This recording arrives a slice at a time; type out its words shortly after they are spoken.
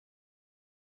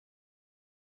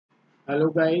Hello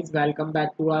guys, welcome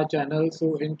back to our channel.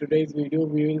 So in today's video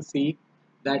we will see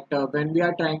that when we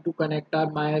are trying to connect our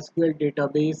MySQL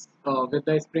database with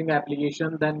the Spring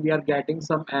application, then we are getting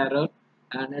some error,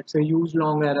 and it's a huge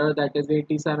long error, that is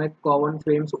 87 colon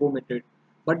frames omitted.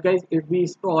 But guys, if we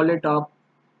scroll it up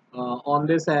on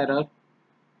this error,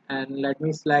 and let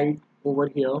me slide over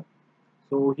here.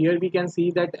 So here we can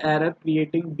see that error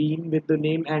creating bean with the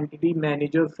name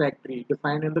entityManagerFactory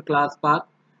defined in the class path,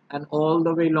 and all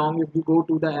the way long if we go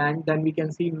to the end, then we can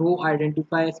see no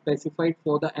identifier specified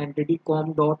for the entity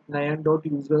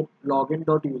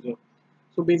com.nayan.userLogin.User.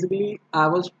 So basically I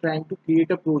was trying to create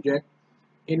a project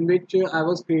in which I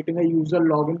was creating a user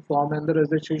login form and the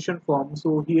registration form.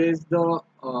 So here is the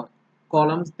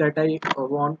columns that I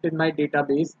want in my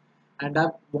database, and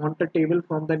I want a table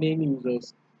from the name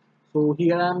users. So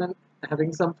here I'm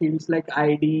having some fields like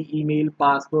ID, email,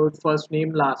 password, first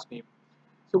name, last name.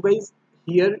 So guys,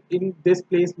 here in this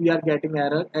place we are getting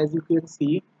error, as you can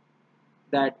see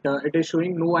that it is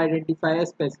showing no identifier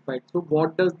specified. So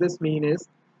what does this mean is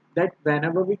that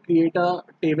whenever we create a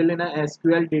table in a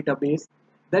SQL database,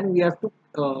 then we have to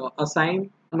assign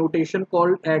a notation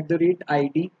called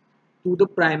 @ID to the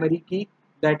primary key,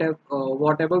 that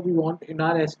whatever we want in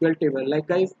our SQL table. Like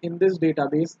guys, in this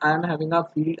database I am having a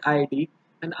field ID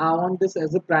and I want this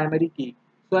as a primary key,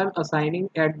 so I'm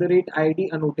assigning @ID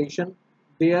annotation.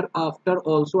 Thereafter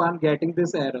also I'm getting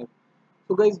this error.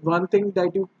 So guys, one thing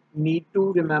that you need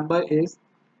to remember is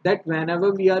that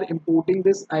whenever we are importing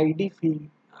this ID field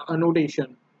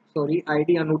annotation,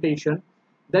 ID annotation,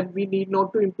 that we need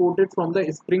not to import it from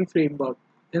the Spring framework.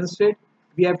 Instead,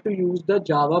 we have to use the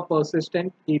Java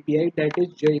Persistent API, that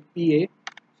is JPA.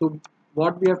 So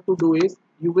what we have to do is,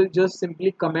 you will just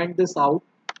simply comment this out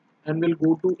and we'll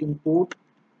go to import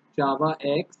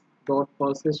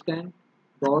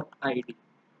javax.persistent.id.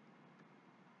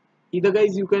 Either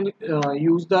guys, you can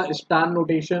use the star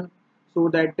notation so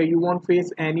that you won't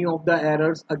face any of the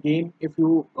errors again if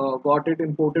you got it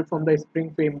imported from the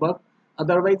Spring framework.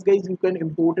 Otherwise guys, you can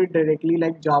import it directly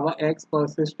like javax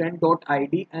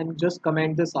persistent.id and just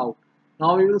comment this out.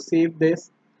 Now we will save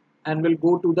this and we'll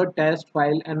go to the test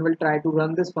file and we'll try to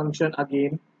run this function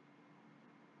again,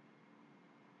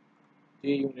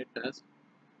 JUnit test.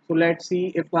 So let's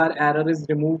see if our error is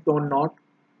removed or not.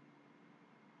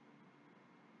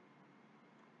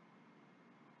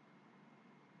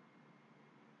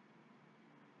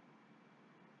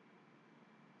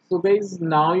 So guys,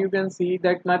 now you can see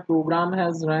that my program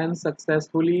has run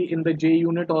successfully. In the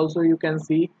JUnit also you can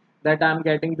see that I'm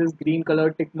getting this green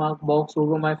color tick mark box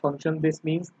over my function. This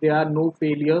means there are no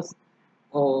failures.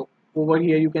 Over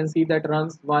here you can see that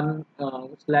runs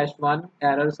 1/1,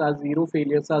 errors are 0,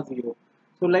 failures are 0.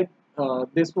 So like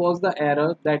this was the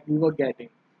error that we were getting.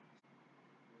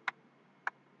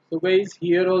 So guys,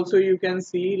 here also you can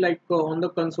see like on the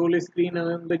console screen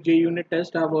and the JUnit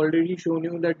test, I've already shown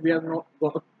you that we have not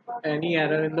got any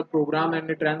error in the program and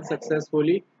it ran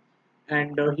successfully.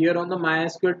 And here on the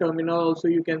MySQL terminal also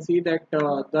you can see that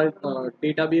the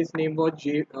database name was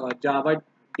Java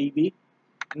DB.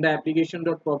 In the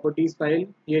application.properties file,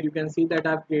 here you can see that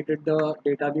I've created the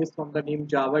database from the name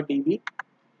Java DB,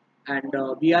 and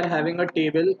we are having a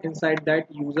table inside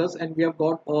that users, and we have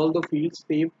got all the fields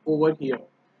saved over here.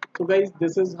 So guys,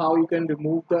 this is how you can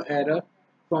remove the error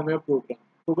from your program.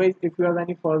 So guys, if you have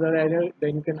any further error,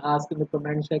 then you can ask in the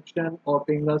comment section or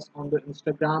ping us on the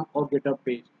Instagram or GitHub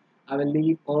page. I will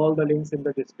leave all the links in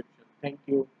the description. Thank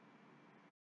you.